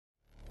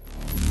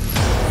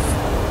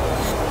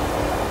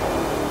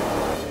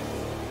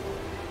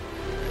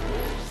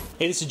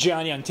Hey, this is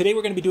John Young. Today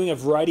we're going to be doing a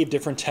variety of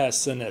different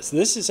tests in this.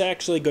 This is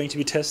actually going to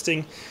be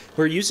testing,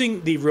 we're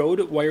using the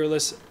Rode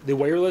Wireless, the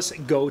Wireless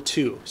Go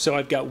 2. So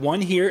I've got one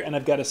here and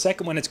I've got a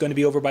second one that's going to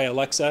be over by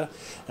Alexa,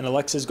 and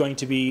Alexa is going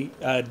to be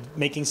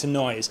making some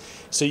noise.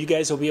 So you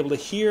guys will be able to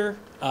hear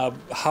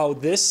how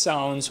this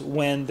sounds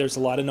when there's a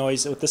lot of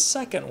noise with the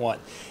second one,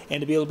 and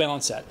to be able to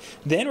balance that.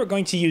 Then we're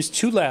going to use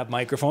two lav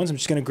microphones. I'm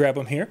just going to grab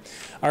them here.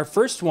 Our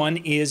first one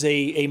is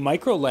a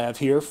micro lav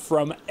here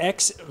from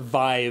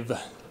XVive.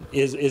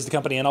 Is the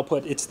company, and I'll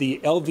put, it's the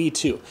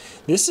LV2.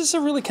 This is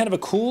a really kind of a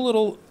cool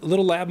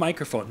little lab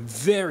microphone.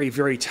 Very,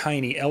 very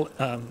tiny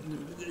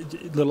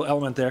little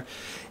element there.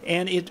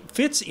 And it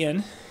fits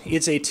in,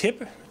 it's a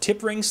tip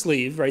ring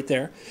sleeve right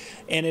there,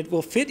 and it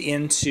will fit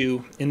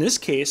into, in this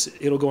case,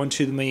 it'll go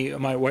into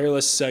my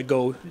wireless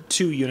Go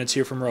 2 units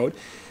here from Rode,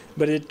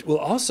 but it will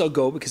also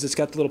go, because it's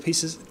got the little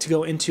pieces, to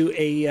go into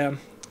a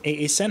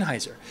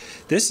Sennheiser.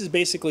 This is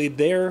basically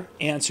their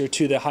answer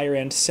to the higher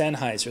end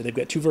Sennheiser. They've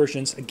got two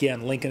versions,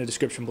 again, link in the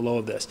description below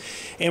of this.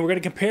 And we're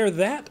going to compare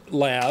that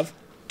lav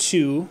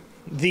to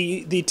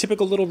the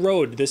typical little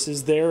Rode. This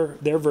is their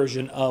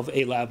version of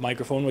a lav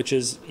microphone, which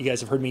is, you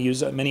guys have heard me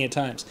use many a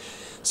times.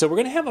 So we're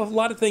going to have a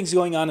lot of things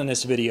going on in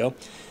this video.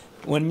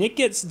 When Nick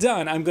gets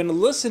done, I'm going to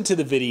listen to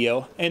the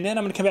video, and then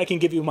I'm going to come back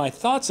and give you my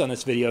thoughts on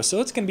this video.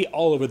 So it's going to be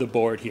all over the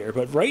board here.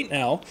 But right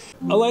now,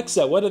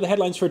 Alexa, what are the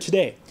headlines for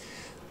today?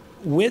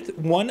 With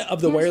one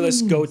of the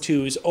wireless Go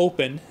 2s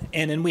open,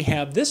 and then we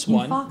have this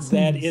one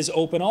that is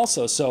open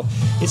also. So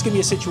it's going to be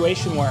a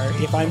situation where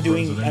if I'm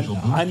doing,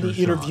 I'm the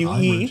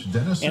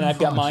interviewee, and I've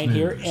got mine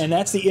here, and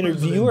that's the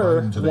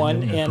interviewer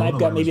one, and I've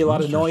got maybe a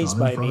lot of noise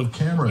by me,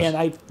 and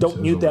I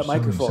don't mute that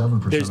microphone.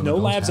 There's no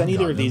labs on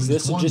either of these.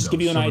 This will just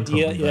give you an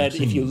idea that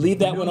if you leave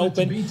that one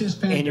open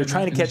and you're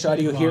trying to catch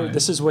audio here,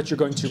 this is what you're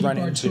going to run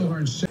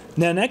into.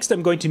 Now next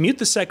I'm going to mute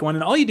the second one,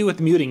 and all you do with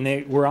the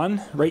muting, we're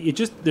on, right,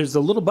 there's a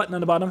little button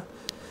on the bottom.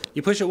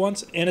 You push it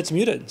once and it's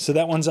muted, so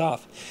that one's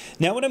off.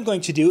 Now what I'm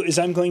going to do is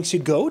I'm going to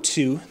go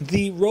to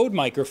the Rode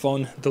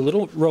microphone, the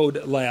little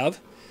Rode Lav,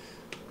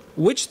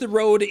 which the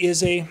Rode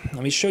is let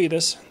me show you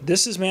this.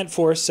 This is meant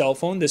for a cell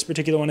phone. This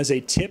particular one is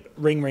a tip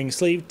ring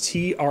sleeve,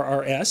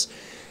 TRRS.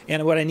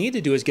 And what I need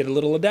to do is get a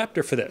little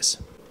adapter for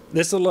this.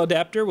 This little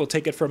adapter will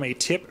take it from a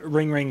tip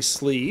ring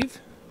sleeve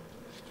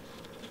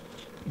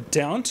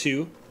down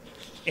to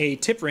a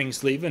tip ring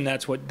sleeve, and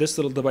that's what this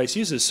little device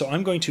uses. So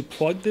I'm going to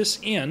plug this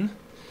in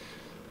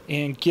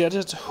and get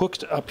it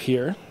hooked up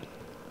here,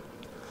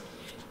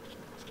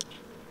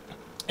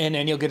 and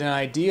then you'll get an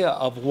idea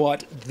of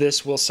what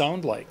this will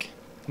sound like.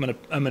 I'm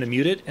gonna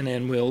mute it, and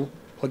then we'll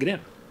plug it in.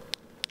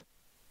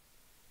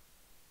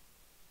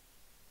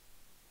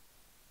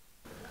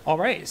 All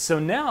right, so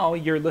now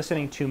you're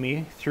listening to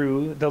me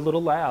through the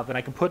little lav, and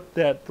I can put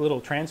that little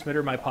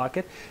transmitter in my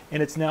pocket,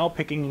 and it's now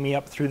picking me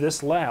up through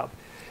this lav.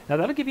 Now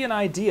that'll give you an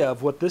idea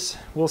of what this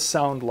will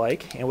sound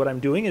like, and what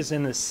I'm doing is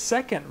in the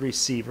second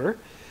receiver,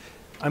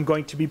 I'm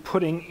going to be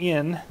putting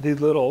in the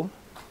LV2,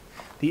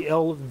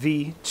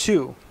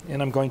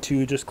 and I'm going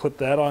to just clip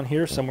that on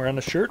here somewhere on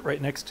the shirt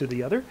right next to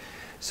the other.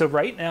 So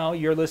right now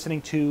you're listening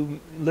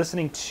to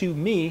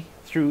me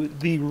through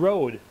the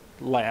Rode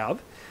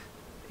Lav,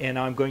 and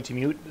I'm going to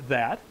mute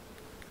that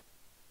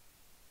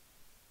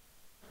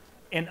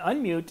and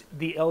unmute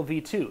the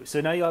LV2.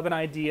 So now you'll have an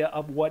idea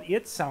of what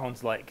it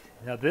sounds like.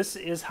 Now this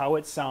is how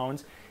it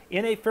sounds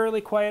in a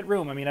fairly quiet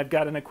room. I mean, I've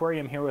got an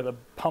aquarium here with a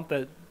pump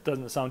that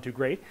doesn't sound too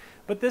great,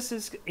 but this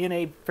is in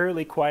a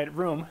fairly quiet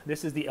room.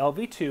 This is the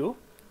LV2,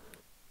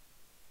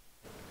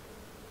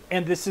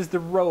 and this is the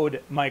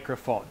Rode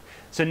microphone.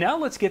 So now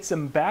let's get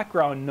some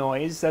background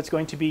noise that's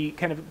going to be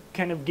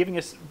kind of giving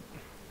us.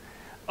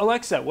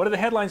 Alexa, what are the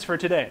headlines for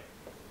today?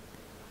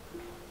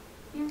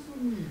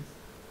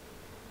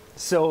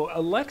 So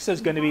Alexa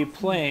is going to be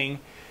playing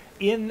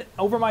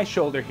over my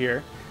shoulder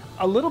here,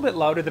 a little bit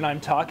louder than I'm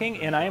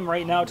talking, and I am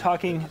right now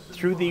talking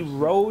through the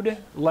Rode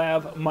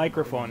Lav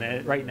microphone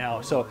right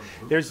now. So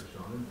there's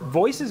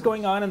voices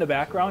going on in the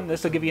background.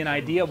 This will give you an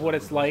idea of what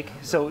it's like.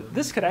 So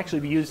this could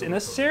actually be used in a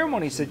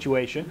ceremony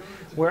situation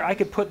where I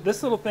could put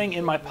this little thing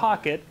in my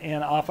pocket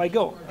and off I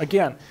go.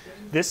 Again,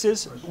 this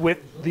is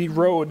with the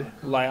Rode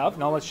Lav.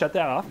 Now let's shut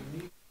that off.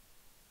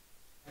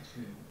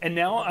 And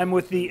now I'm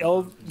with the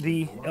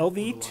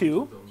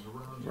LV2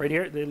 right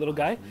here, the little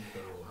guy.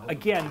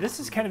 Again,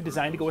 this is kind of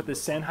designed to go with the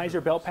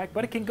Sennheiser belt pack,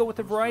 but it can go with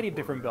a variety of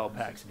different belt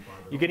packs.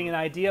 You're getting an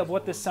idea of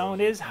what the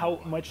sound is,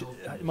 how much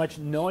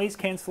noise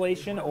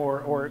cancellation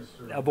or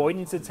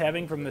avoidance it's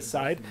having from the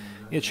side.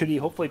 It should be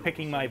hopefully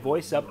picking my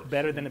voice up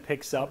better than it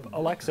picks up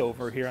Alexa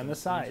over here on the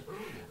side.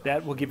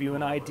 That will give you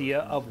an idea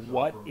of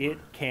what it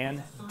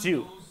can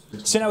do.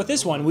 So now with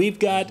this one, we've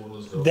got,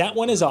 that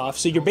one is off,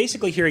 so you're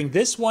basically hearing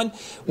this one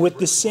with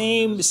the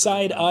same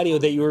side audio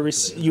that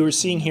you were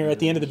seeing here at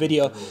the end of the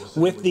video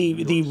with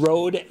the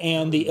Rode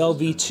and the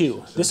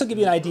LV2. This will give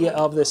you an idea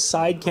of the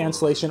side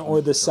cancellation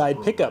or the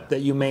side pickup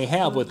that you may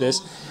have with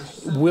this.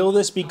 Will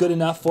this be good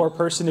enough for a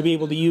person to be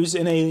able to use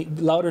in a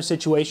louder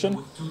situation?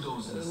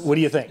 What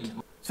do you think?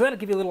 So So that'll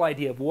give you a little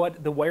idea of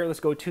what the wireless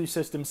Go 2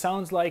 system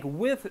sounds like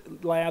with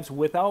lavs,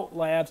 without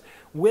lavs,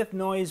 with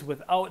noise,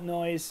 without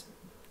noise,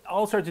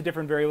 all sorts of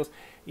different variables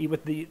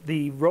with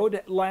the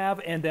Rode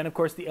Lav, and then of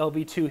course the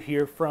LV2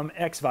 here from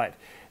XVive.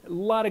 A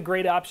lot of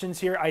great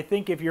options here. I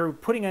think if you're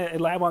putting a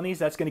Lav on these,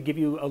 that's going to give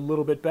you a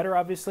little bit better,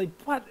 obviously,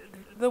 but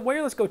the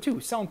wireless Go 2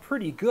 sound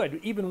pretty good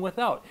even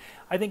without.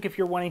 I think if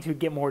you're wanting to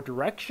get more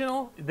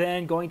directional,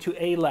 then going to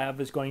a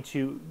Lav is going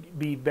to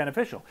be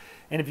beneficial.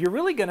 And if you're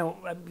really going to,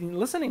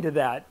 listening to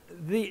that,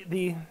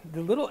 the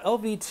little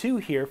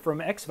LV2 here from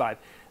XVive,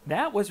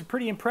 that was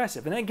pretty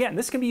impressive. And again,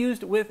 this can be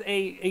used with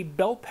a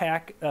belt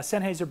pack, a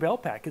Sennheiser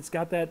belt pack. It's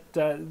got that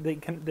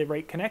the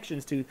right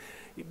connections to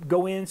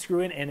go in, screw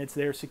in, and it's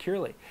there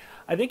securely.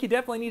 I think you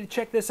definitely need to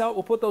check this out.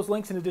 We'll put those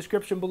links in the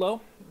description below.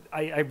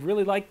 I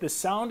really like the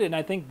sound, and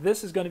I think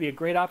this is going to be a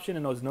great option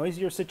in those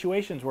noisier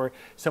situations where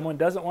someone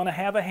doesn't want to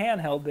have a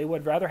handheld. They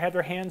would rather have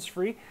their hands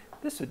free.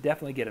 This would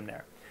definitely get them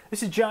there.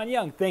 This is John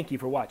Young. Thank you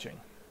for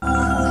watching.